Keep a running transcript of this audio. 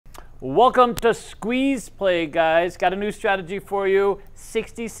Welcome to Squeeze Play, guys. Got a new strategy for you.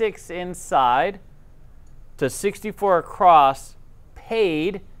 66 inside to 64 across,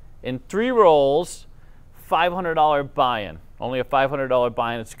 paid in 3 rolls, $500 buy-in. Only a $500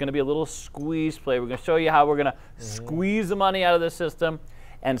 buy-in. It's going to be a little squeeze play. We're going to show you how we're going to squeeze the money out of the system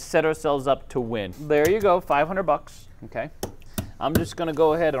and set ourselves up to win. There you go, 500 bucks. Okay. I'm just going to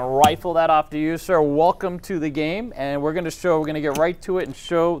go ahead and rifle that off to you, sir. Welcome to the game, and we're going to get right to it and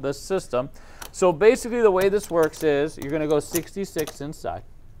show the system. So basically the way this works is you're going to go 66 inside.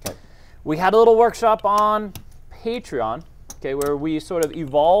 Okay. We had a little workshop on Patreon, okay, where we sort of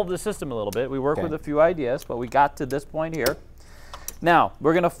evolved the system a little bit. We worked with a few ideas, but we got to this point here. Now,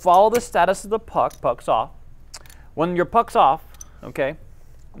 we're going to follow the status of the puck. Puck's off. When your puck's off, okay,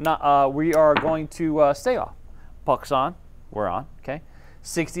 we are going to stay off. Puck's on. We're on, okay?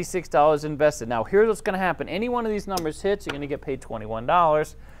 $66 invested. Now, here's what's going to happen. Any one of these numbers hits, you're going to get paid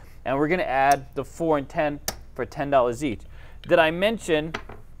 $21, and we're going to add the 4 and 10 for $10 each. Did I mention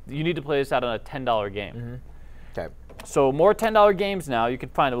you need to play this out on a $10 game? Okay. So more $10 games now. You can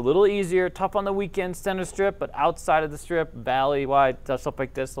find it a little easier, tough on the weekend, center strip, but outside of the strip, valley-wide, stuff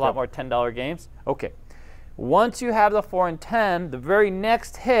like this, a lot more $10 games. Okay. Once you have the 4 and 10, the very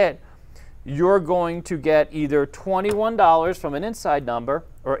next hit, you're going to get either $21 from an inside number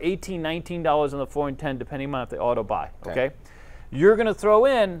or $18, $19 on the 4 and 10, depending on if they auto buy. Okay? You're going to throw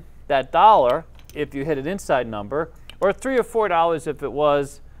in that dollar if you hit an inside number, or $3 or $4 if it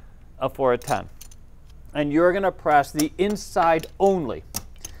was a 4 or 10. And you're going to press the inside only.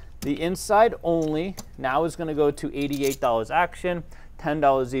 The inside only now is going to go to $88 action,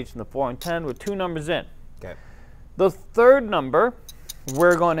 $10 each in the 4 and 10 with 2 numbers in. Okay. The third number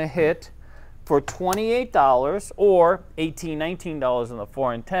we're going to hit for $28 or $18, $19 on the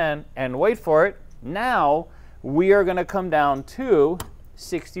 4 and 10, and wait for it, now we are going to come down to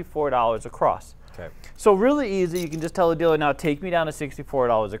 $64 across. Okay. So really easy. You can just tell the dealer, now take me down to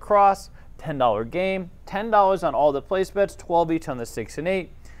 $64 across, $10 game, $10 on all the place bets, 12 each on the 6 and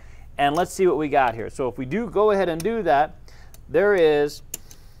 8, and let's see what we got here. So if we do go ahead and do that, there is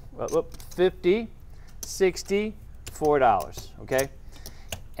 $50, $60, $4, okay?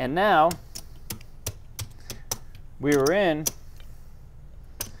 And now we were in,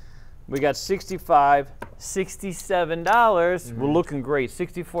 we got $65, $67. We're looking great.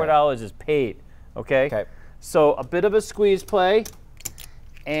 $64 is paid, okay? So a bit of a squeeze play,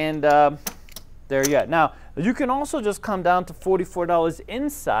 and there you go. Now, you can also just come down to $44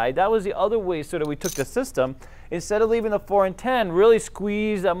 inside. That was the other way sort of we took the system. Instead of leaving the 4 and 10, really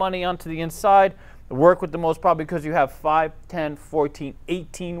squeeze that money onto the inside, work with the most probably because you have 5, 10, 14,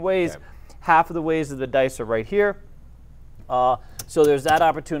 18 ways. Half of the ways of the dice are right here. So there's that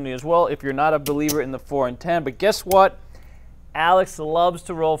opportunity as well if you're not a believer in the 4 and 10. But guess what? Alex loves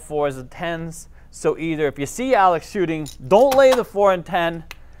to roll 4s and 10s. So either if you see Alex shooting, don't lay the 4 and 10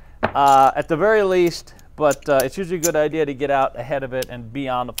 at the very least. But it's usually a good idea to get out ahead of it and be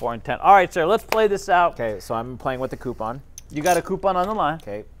on the 4 and 10. All right, sir, let's play this out. Okay, so I'm playing with the coupon. You got a coupon on the line.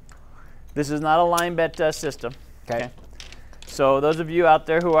 Okay. This is not a line bet system. Okay. So those of you out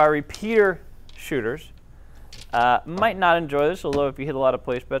there who are repeater shooters might not enjoy this, although if you hit a lot of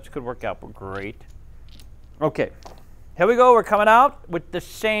place bets, it could work out great. Okay. Here we go. We're coming out with the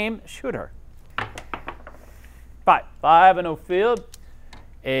same shooter. 5 and no field.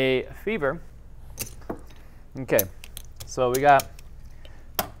 A fever. Okay. So we got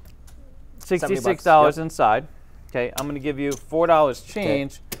 $66 inside. Okay. I'm going to give you $4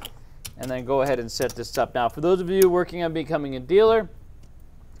 change. And then go ahead and set this up. Now, for those of you working on becoming a dealer,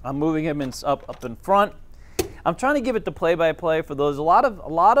 I'm moving him up in front. I'm trying to give it the play-by-play for those. A lot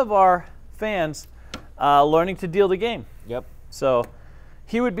of our fans learning to deal the game. Yep. So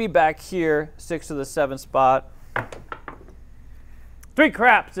he would be back here, 6 to the 7 spot. 3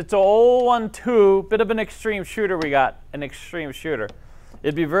 craps. It's a 0-1-2. Bit of an extreme shooter we got. An extreme shooter.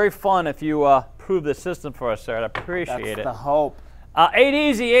 It'd be very fun if you prove the system for us, sir. I'd appreciate it. That's the hope. 8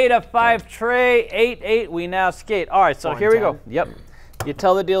 easy, 8 of 5 tray, 8-8, we now skate. All right, so here we go. Yep. You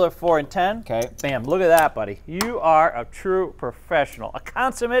tell the dealer 4 and 10. Okay. Bam, look at that, buddy. You are a true professional, a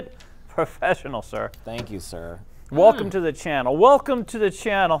consummate professional, sir. Thank you, sir. Welcome to the channel. Welcome to the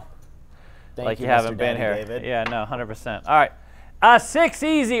channel. Thank you haven't Mr. been Danny here. David. Yeah, no, 100%. All right. 6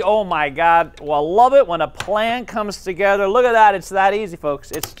 easy. Oh, my God. Well, love it when a plan comes together. Look at that. It's that easy,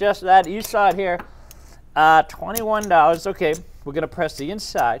 folks. It's just that. You saw it here. $21. Okay. We're going to press the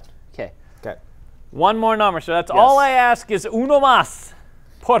inside. Okay. Okay. One more number. So that's all I ask is uno más.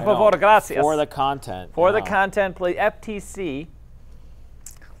 Por favor, gracias. For the content. For the content, please. FTC.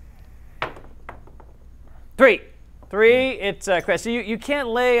 3. 3, it's craps. So you can't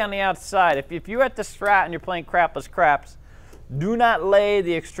lay on the outside. If you're at the strat and you're playing crapless craps, do not lay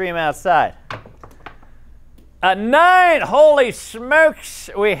the extreme outside. 9, holy smokes,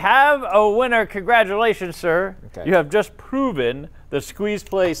 we have a winner. Congratulations, sir. Okay. You have just proven the squeeze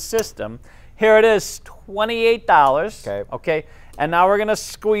play system. Here it is, $28. Okay. Okay, and now we're gonna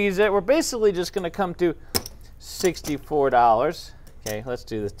squeeze it. We're basically just gonna come to $64. Okay, let's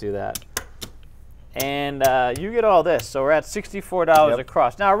do that. And you get all this, so we're at $64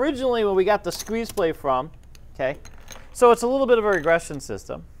 across. Now, originally, when we got the squeeze play from, okay, so it's a little bit of a regression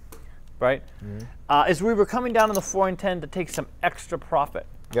system, right? Is we were coming down to the 4 and 10 to take some extra profit.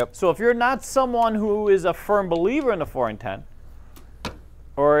 Yep. So if you're not someone who is a firm believer in the 4 and 10,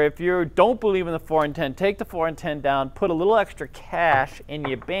 or if you don't believe in the 4 and 10, take the 4 and 10 down, put a little extra cash in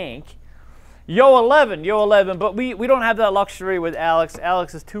your bank. Yo 11, but we don't have that luxury with Alex.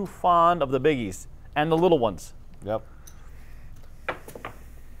 Alex is too fond of the biggies and the little ones. Yep.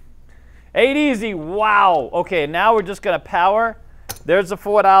 8 easy, wow. Okay, now we're just gonna power. There's the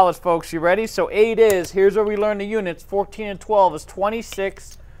 $4, folks. You ready? So 8 is, here's where we learn the units. 14 and 12 is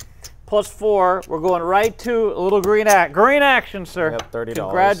 26 plus 4. We're going right to a little green action, sir. Yep, $30.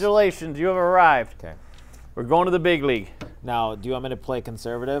 Congratulations, you have arrived. Okay. We're going to the big league. Now, do you want me to play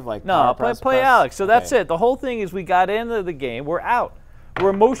conservative? Like No, play Alex. So that's okay. it. The whole thing is we got into the game. We're out. We're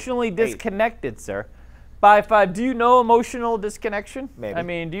emotionally disconnected, sir. By 5. Do you know emotional disconnection? Maybe. I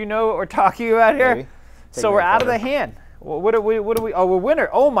mean, do you know what we're talking about here? Maybe. So we're out of the hand. What are we? Oh, we're winner.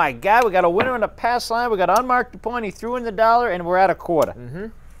 Oh my God, we got a winner on the pass line. We got unmarked point. He threw in the $1, and we're at a quarter. You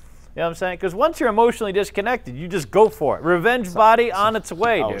know what I'm saying? Because once you're emotionally disconnected, you just go for it. Revenge body on its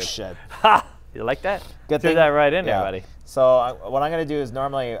way, dude. Oh shit. Ha! You like that? Good Threw thing, that right in there, buddy. So what I'm going to do is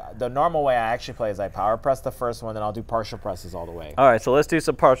normally, the normal way I actually play is I power press the first one, then I'll do partial presses all the way. All right, so let's do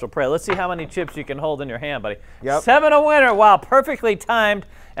some partial press. Let's see how many chips you can hold in your hand, buddy. Yep. 7 a winner. Wow, perfectly timed.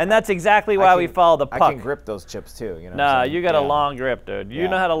 And that's exactly why we follow the puck. I can grip those chips too. You know nah, you got a long grip, dude. You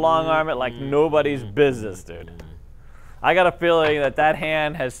know how to long arm it like nobody's business, dude. I got a feeling that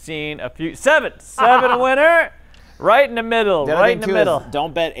hand has seen a few. 7 a winner. Right in the middle, right in the middle.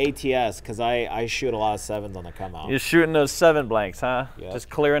 Don't bet ATS, because I shoot a lot of 7s on the come out. You're shooting those 7 blanks, huh? Yep. Just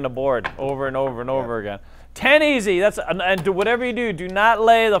clearing the board over and over and over again. 10 easy. That's and do whatever you do not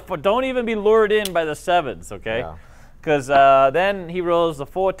lay the. Don't even be lured in by the 7s, okay? Because then he rolls the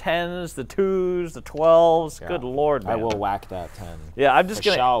 4 10s, the 2s, the 12s. Yeah. Good Lord, man. I will whack that 10. Yeah, I'm just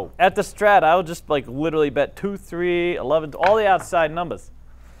gonna at the strat. I'll just like literally bet 2, 3, 11, all the outside numbers.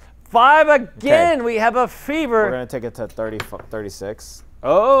 5 again. Okay. We have a fever. We're gonna take it to 36.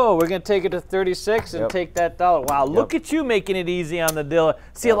 Oh, we're gonna take it to 36 and take that $1. Wow, look at you making it easy on the dealer.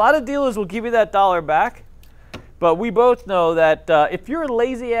 See, a lot of dealers will give you that $1 back, but we both know that if you're a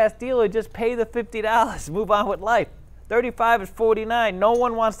lazy ass dealer, just pay the $50. Move on with life. 35 is 49. No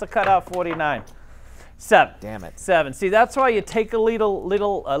one wants to cut out 49. 7. Damn it. 7. See, that's why you take a little. Yeah.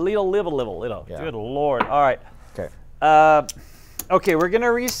 Good Lord. All right. Okay. Okay, we're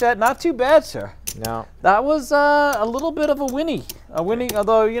gonna reset. Not too bad, sir. No. That was a little bit of a winning.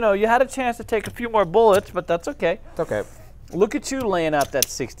 Although you had a chance to take a few more bullets, but that's okay. It's okay. Look at you laying out that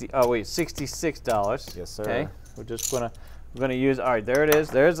 $66. Yes, sir. Okay. We're gonna use. All right, there it is.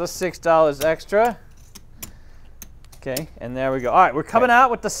 There's the $6 extra. Okay, and there we go. All right, we're coming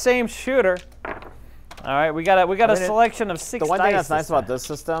out with the same shooter. All right, we got a selection of 6 dice. The one thing that's nice about this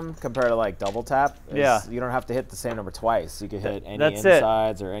system compared to like double tap is you don't have to hit the same number twice. You can hit any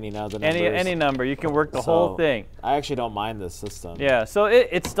insides or any other numbers. Any number. You can work the whole thing. I actually don't mind this system. Yeah, so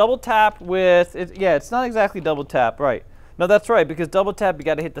it's double tap with it's not exactly double tap, right? No, that's right, because double tap you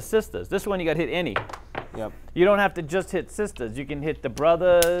got to hit the sisters. This one you got to hit any. Yep. You don't have to just hit sisters. You can hit the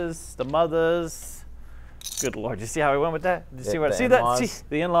brothers, the mothers. Good Lord, you see how I went with that? Did you see what? See that? See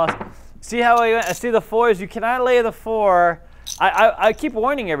the in-laws. See how I see the 4s? You cannot lay the 4. I keep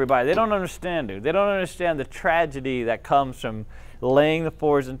warning everybody. They don't understand, dude. They don't understand the tragedy that comes from laying the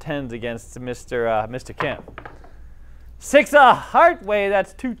 4s and 10s against Mr. Kemp. 6 a heart way.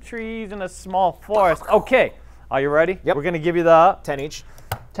 That's 2 trees in a small forest. Okay. Are you ready? Yep. We're gonna give you the 10 each.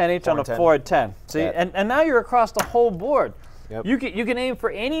 10 each on a 4 and 10. See, and now you're across the whole board. Yep. You can aim for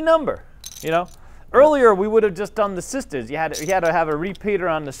any number. You know. Earlier, we would have just done the sisters. You had to have a repeater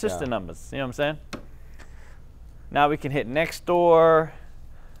on the sister numbers. You know what I'm saying? Now we can hit next door.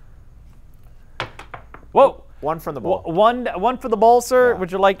 Whoa! One from the bowl. One for the bowl, sir.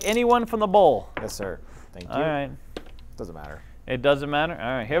 Would you like anyone from the bowl? Yes, sir. Thank you. All right. Doesn't matter. It doesn't matter? All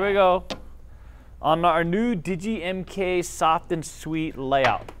right, here we go. On our new Digi MK soft and sweet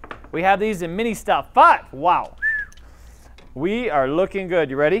layout. We have these in mini style 5. Wow. We are looking good.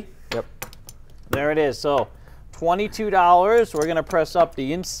 You ready? Yep. There it is. So $22. We're going to press up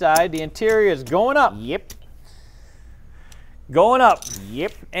the inside. The interior is going up. Yep. Going up.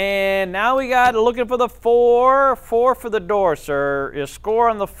 Yep. And now we got looking for the 4. 4 for the door, sir. You score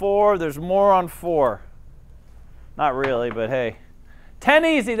on the 4. There's more on 4. Not really, but hey. 10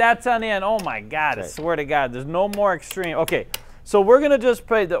 easy. That's on the end. Oh, my God. Okay. I swear to God. There's no more extreme. Okay. So we're going to just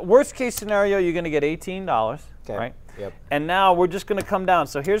play the worst case scenario. You're going to get $18, okay. Right? Yep. And now we're just going to come down.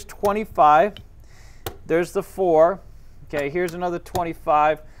 So here's 25. There's the 4. Okay, here's another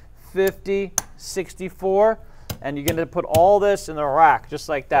 25, 50, 64. And you're going to put all this in the rack just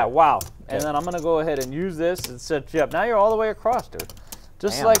like that. Wow. Okay. And then I'm going to go ahead and use this and set you up. Now you're all the way across, dude.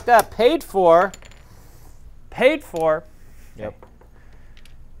 Just Damn. Like that. Paid for. Paid for. Yep.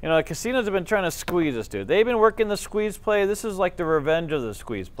 You know, the casinos have been trying to squeeze us, dude. They've been working the squeeze play. This is like the revenge of the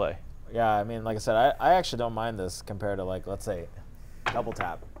squeeze play. Yeah, I mean, like I said, I actually don't mind this compared to, like, let's say, double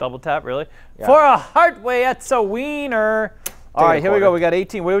tap. Double tap, really? Yeah. For a Hartway, that's a wiener. All right, here we go. We got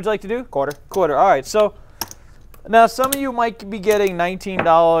 18. What would you like to do? Quarter. Quarter. All right, so now some of you might be getting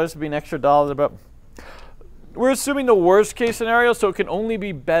 $19, be an extra dollar, but we're assuming the worst case scenario, so it can only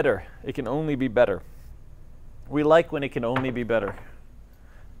be better. It can only be better. We like when it can only be better.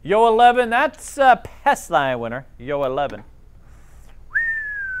 Yo 11, that's a pest line winner. Yo 11.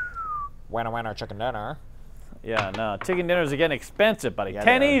 Winner, winner, chicken dinner. Yeah, no, chicken dinners are getting expensive, buddy. Yeah,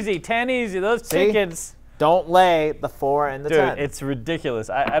 10 easy, 10 easy. Those chickens. Don't lay the 4 and the 10. Dude, it's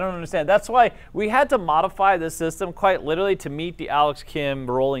ridiculous. I don't understand. That's why we had to modify this system quite literally to meet the Alex Kim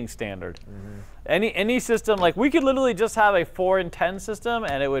rolling standard. Any system, like we could literally just have a 4 and 10 system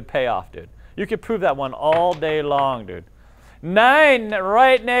and it would pay off, dude. You could prove that one all day long, dude. 9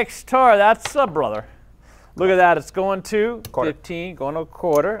 right next door. That's a brother. Look at that. It's going to quarter. 15, going to a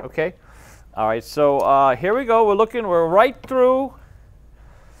quarter. Okay. All right. So here we go. We're right through.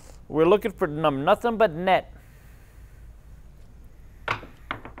 We're looking for nothing but net.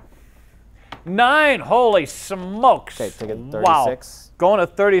 9. Holy smokes. Okay, take it 36. Wow. Going to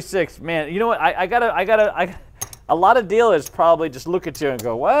 36. Man, you know what? A lot of dealers probably just look at you and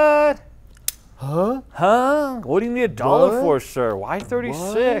go, what? Huh? Huh? What do you need $1 for, sir? Why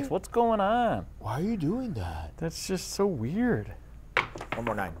 36? What's going on? Why are you doing that? That's just so weird. One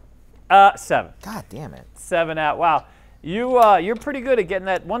more 9. 7. God damn it. 7 out. Wow. You're pretty good at getting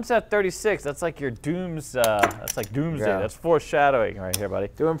that. Once that 36, that's like your that's like doomsday. Yeah. That's foreshadowing right here, buddy.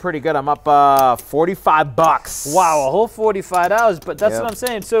 Doing pretty good. I'm up $45. Wow, a whole $45. But that's what I'm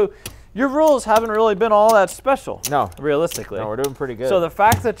saying. So your rules haven't really been all that special. No. Realistically. No, we're doing pretty good. So the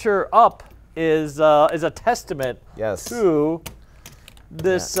fact that you're up is a testament to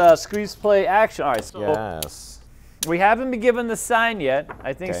this squeeze play action. All right, so we haven't been given the sign yet.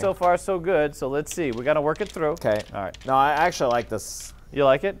 I think so far so good. So let's see. We got to work it through. Okay. All right. No, I actually like this. You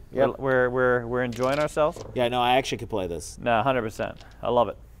like it? Yeah. We're enjoying ourselves. Yeah. No, I actually could play this. No, 100%. I love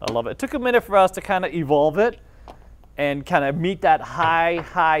it. I love it. It took a minute for us to kind of evolve it and kind of meet that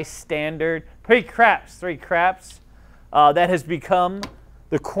high standard. 3 craps. That has become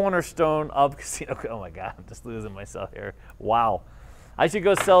the cornerstone of casino. Oh my God, I'm just losing myself here. Wow. I should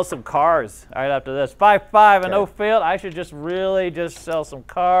go sell some cars right after this. 5-5 and no failed. I should just really just sell some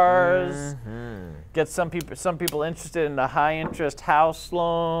cars. Get some people interested in the high interest house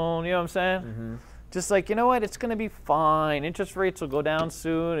loan. You know what I'm saying? Just like, you know what, it's gonna be fine. Interest rates will go down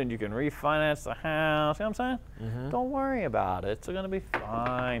soon and you can refinance the house. You know what I'm saying? Don't worry about it. It's gonna be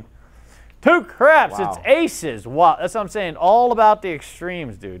fine. 2 craps, it's aces. Wow, that's what I'm saying. All about the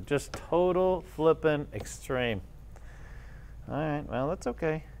extremes, dude. Just total flipping extreme. All right, well, that's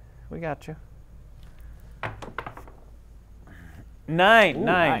okay. We got you. 9. Ooh,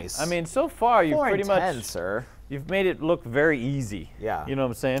 nice. I mean, so far you've pretty much 10, sir. You've made it look very easy. Yeah. You know what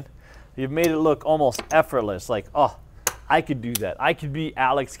I'm saying? You've made it look almost effortless. Like, oh, I could do that. I could be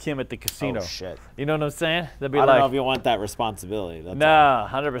Alex Kim at the casino. Oh, shit. You know what I'm saying? They'd be I don't know if you want that responsibility. That's no,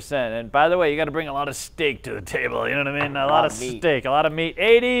 100%. And by the way, you got to bring a lot of steak to the table. You know what I mean? A lot of steak, a lot of meat.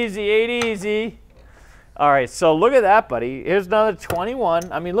 8 easy, 8 easy. All right, so look at that, buddy. Here's another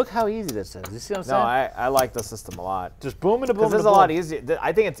 21. I mean, look how easy this is. You see what I'm saying? No, I like the system a lot. Just boom and a boom. This is a lot easier.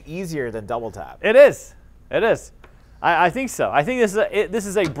 I think it's easier than double tap. It is. It is. I think so. I think this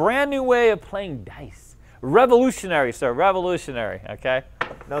is a brand new way of playing dice. Revolutionary, sir. Revolutionary. Okay.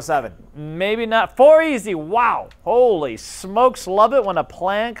 No 7. Maybe not. 4 easy. Wow. Holy smokes. Love it when a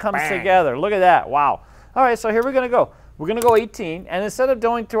plan comes together. Look at that. Wow. All right. So here we're gonna go. We're gonna go 18. And instead of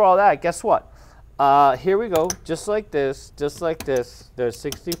going through all that, guess what? Here we go. Just like this. Just like this. There's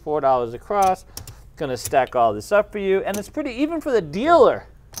 $64 across. Gonna stack all this up for you. And it's pretty even for the dealer.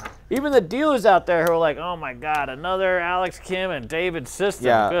 Even the dealers out there who are like, oh my God, another Alex Kim and David system.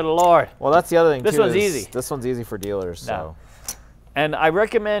 Yeah. Good Lord. Well, that's the other thing, This too. one's easy. This one's easy for dealers, so. And I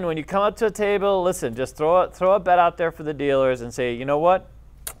recommend when you come up to a table, listen, just throw a bet out there for the dealers and say, you know what?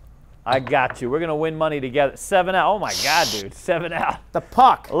 I got you. We're going to win money together. 7 out. Oh, my God, dude. 7 out. The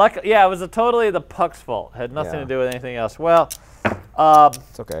puck. Yeah, it was totally the puck's fault. Had nothing to do with anything else. Well,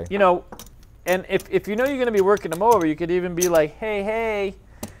 it's okay. You know, and if you know you're going to be working them over, you could even be like, hey,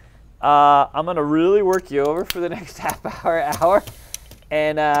 I'm going to really work you over for the next half hour.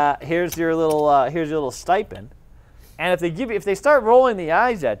 And here's your little stipend. And if they start rolling the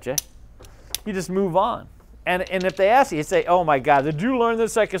eyes at you, you just move on. And if they ask you, you say, "Oh my God, did you learn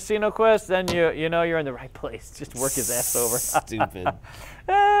this at Casino Quest?" Then you know you're in the right place. Just work his ass over. Stupid.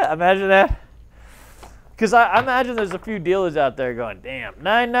 Imagine that. Because I imagine there's a few dealers out there going, "Damn,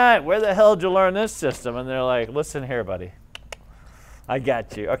 9-9, where the hell did you learn this system?" And they're like, "Listen here, buddy. I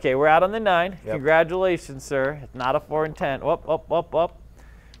got you. Okay, we're out on the 9. Yep. Congratulations, sir. It's not a 4 and 10. Up.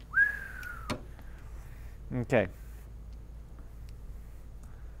 Okay."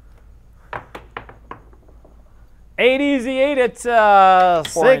 8 easy, 8. It's 4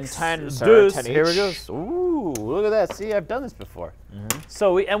 and 10, sir. 10 Here we each. go. Ooh, look at that. See, I've done this before.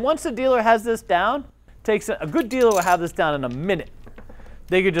 So and once the dealer has this down, a good dealer will have this down in a minute.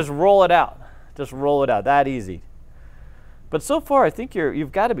 They could just roll it out. Just roll it out. That easy. But so far, I think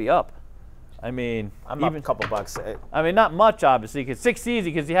you've got to be up. I mean, I'm up a couple bucks. I mean, not much, obviously, because 6 easy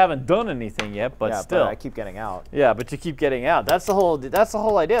because you haven't done anything yet, but yeah, still. But I keep getting out. Yeah, but you keep getting out. That's the whole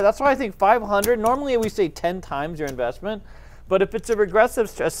idea. That's why I think 500. Normally, we say 10 times your investment, but if it's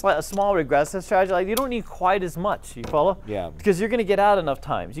a small regressive strategy, like you don't need quite as much. You follow? Yeah. Because you're going to get out enough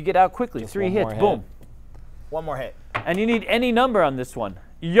times. You get out quickly. Just 3 hits, boom. One more hit. And you need any number on this one.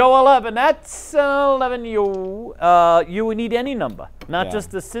 Yo 11, that's 11 yo. You would need any number, not just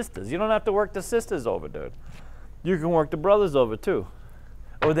the sisters. You don't have to work the sisters over, dude. You can work the brothers over too.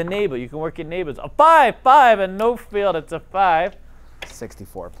 Or the neighbor, you can work your neighbors. A 5, and no field, it's a 5.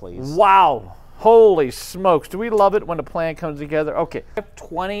 64, please. Wow, holy smokes. Do we love it when a plan comes together? Okay,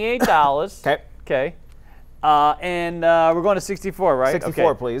 $28. Okay. And we're going to 64, right?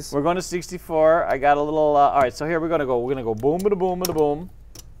 64, please. We're going to 64. I got a little, all right, so here we're going to go. We're going to go boom, bada boom, bada boom.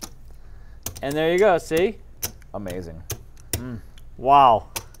 And there you go, see? Amazing. Wow.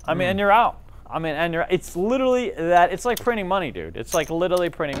 I mean, and you're out. I mean, it's literally that. It's like printing money, dude. It's like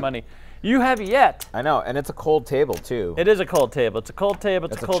literally printing money. You have yet. I know, and it's a cold table, too. It is a cold table. It's a cold table.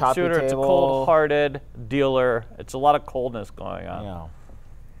 It's a cold shooter. Table. It's a cold-hearted dealer. It's a lot of coldness going on. Yeah.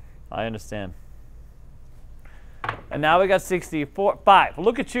 I understand. And now we got 64, 5.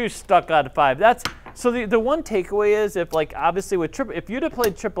 Look at you stuck on 5. That's so the one takeaway is obviously with if you'd have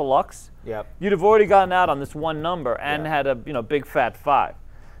played triple Lux, you'd have already gotten out on this one number and had a big fat 5.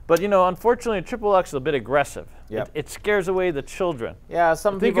 But unfortunately triple Lux is a bit aggressive. It scares away the children. Yeah,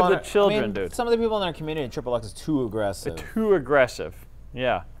 think of the children, dude. Some of the people in our community in triple Lux is too aggressive. Too aggressive.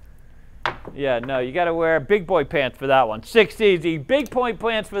 Yeah. Yeah, no, you got to wear big boy pants for that one. 6 easy. Big point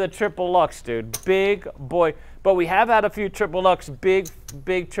pants for the triple Lux, dude. Big boy. But we have had a few triple Lux, big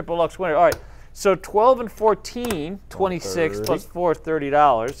triple Lux winners. All right, so 12 and 14, 26 plus 4,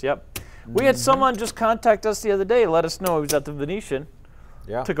 $30. Yep. We had someone just contact us the other day, let us know he was at the Venetian.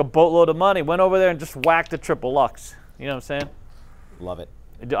 Yeah. Took a boatload of money, went over there and just whacked the triple Lux. You know what I'm saying? Love it.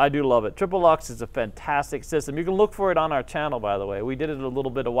 I do love it. Triple Lux is a fantastic system. You can look for it on our channel, by the way. We did it a little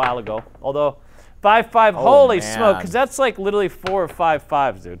bit a while ago. Although 5-5, holy smoke, because that's like literally 4 or 5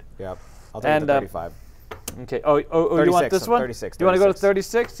 5s, dude. Yep. I'll take the 35. Okay. Oh, you want this one? 36. You want to go to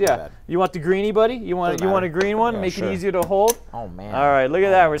 36? Yeah. You want the greenie, buddy? You want a green one? Make it easier to hold? Oh, man. All right, look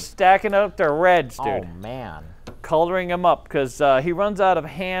at that. We're stacking up the reds, dude. Oh, man. Coloring him up because he runs out of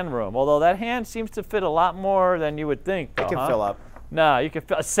hand room. Although that hand seems to fit a lot more than you would think. It can fill up. No, you can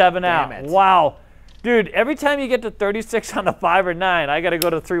fill a 7 out. Damn it. Wow. Dude, every time you get to 36 on a 5 or 9, I got to go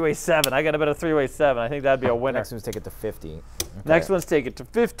to 3-way 7. I got to bet a 3-way 7. I think that'd be a winner. Next one's take it to 50. Okay. Next one's take it to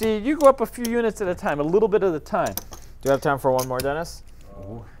 50. You go up a few units at a time, a little bit at a time. Do you have time for one more, Dennis?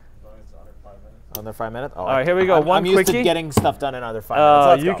 Under 5 minutes? Oh, all right, here we go. I'm used to getting stuff done in under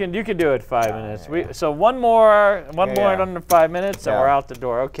 5 minutes. You can do it 5 minutes. So one more in under 5 minutes, and we're out the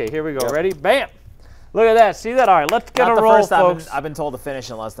door. Okay, here we go. Ready? Bam! Look at that. See that? All right, let's get a roll, folks. I've been told to finish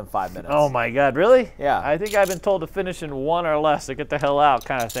in less than 5 minutes. Oh, my God. Really? Yeah. I think I've been told to finish in 1 or less to get the hell out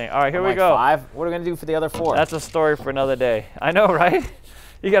kind of thing. All right, here we go. 5? What are we going to do for the other 4? That's a story for another day. I know, right?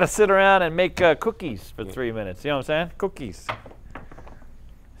 You got to sit around and make cookies for 3 minutes. You know what I'm saying? Cookies.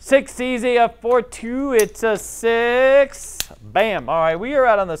 6 easy, a 4-2. It's a 6. Bam. All right, we are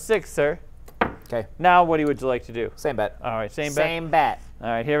out on the 6, sir. Okay. Now, what would you like to do? Same bet. All right, same bet? Same bet. All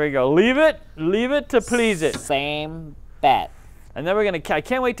right, here we go. Leave it to please it. Same bet. And then we're going to, I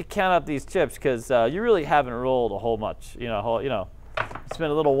can't wait to count up these chips because you really haven't rolled a whole much. You know, it's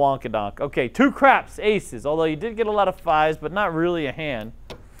been a little wonka-donk. Okay, 2 craps, aces, although you did get a lot of 5s, but not really a hand.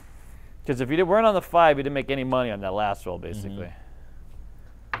 Because if you weren't on the 5, you didn't make any money on that last roll, basically.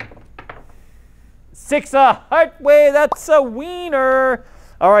 6 heartway, that's a wiener.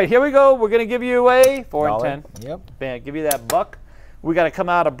 All right, here we go. We're going to give you a 4 and 10. Yep. Bam, give you that buck. We got to come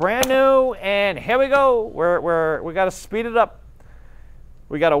out a brand new, and here we go. We got to speed it up.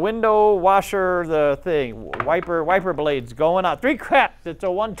 We got a window washer, the thing, wiper blades going out. 3 craps. It's a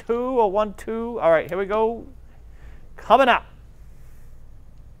 1-2, a 1-2. All right, here we go. Coming out.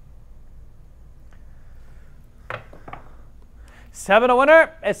 Seven a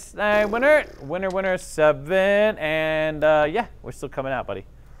winner. It's a winner. Winner, 7. And yeah, we're still coming out, buddy.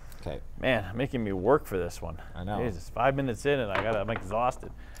 Okay. Man, making me work for this one. I know. Jesus, 5 minutes in and I'm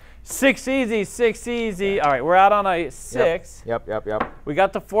exhausted. 6 easy, 6 easy. All right, we're out on a 6. Yep. We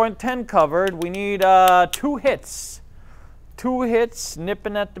got the 4 and 10 covered. We need 2 hits. 2 hits,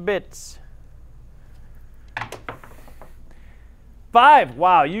 nipping at the bits. 5.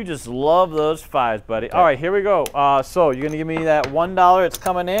 Wow, you just love those 5s, buddy. Okay. All right, here we go. So you're gonna give me that $1 that's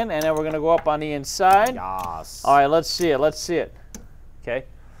coming in, and then we're gonna go up on the inside. Yes. All right, let's see it. Okay.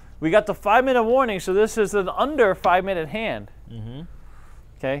 We got the 5-minute warning, so this is an under 5-minute hand.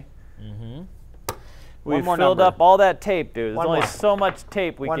 Okay. We filled up all that tape, dude. There's only so much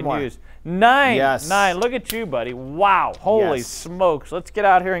tape we can use. 9. Yes. 9. Look at you, buddy. Wow. Holy smokes. Let's get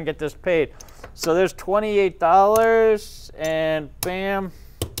out here and get this paid. So there's $28, and bam.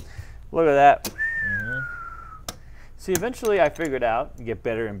 Look at that. See, eventually I figured out, you get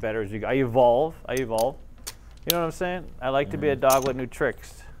better and better as you go. I evolve. You know what I'm saying? I like to be a dog with new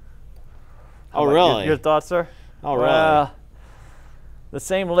tricks. Oh, really? Your thoughts, sir? Oh, really? The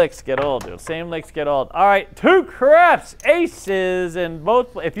same licks get old, dude. Same licks get old. All right, 2 craps, aces, and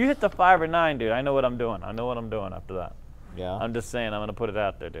both. If you hit the 5 or 9, dude, I know what I'm doing. I know what I'm doing after that. Yeah. I'm just saying, I'm going to put it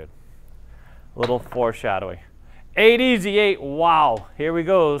out there, dude. A little foreshadowing. 8 easy, 8. Wow, here we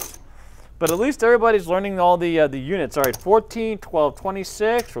goes. But at least everybody's learning all the units. All right, 14, 12,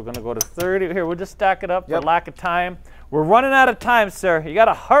 26. We're going to go to 30. Here, we'll just stack it up for lack of time. We're running out of time, sir. You got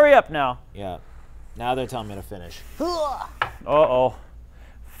to hurry up now. Yeah. Now they're telling me to finish. Uh-oh.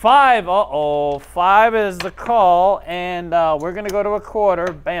 5. Uh-oh. 5 is the call, and we're going to go to a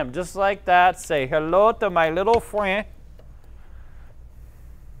quarter. Bam, just like that. Say hello to my little friend.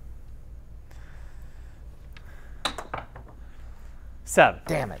 Seven.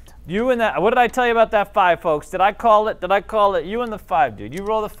 Damn it. You and that. What did I tell you about that 5, folks? Did I call it? You and the 5, dude. You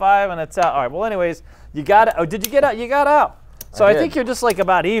roll the 5, and it's out. All right, well, anyways, you got it. Oh, did you get out? You got out. So I think you're just like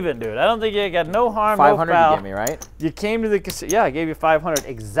about even, dude. I don't think you got no harm, no foul. 500 you gave me, right? You came to the casino. Yeah, I gave you 500.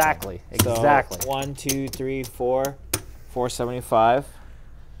 Exactly. Exactly. So 1, 2, 3, 4, 475,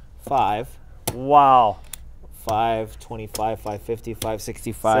 5. Wow. 525, 550,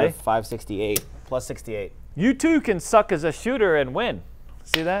 565, 568, plus 68. You too can suck as a shooter and win.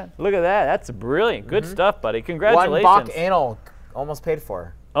 See that? Look at that. That's brilliant. Good stuff, buddy. Congratulations. 1 bacchanal almost paid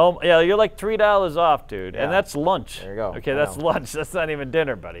for. Oh, yeah, you're like $3 off, dude. Yeah. And that's lunch. There you go. Okay, that's lunch. That's not even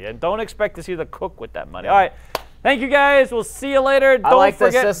dinner, buddy. And don't expect to see the cook with that money. All right. Thank you, guys. We'll see you later. I like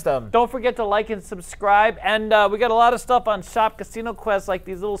the system. Don't forget to like and subscribe. And we got a lot of stuff on Shop Casino Quest, like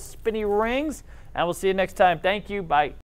these little spinny rings. And we'll see you next time. Thank you. Bye.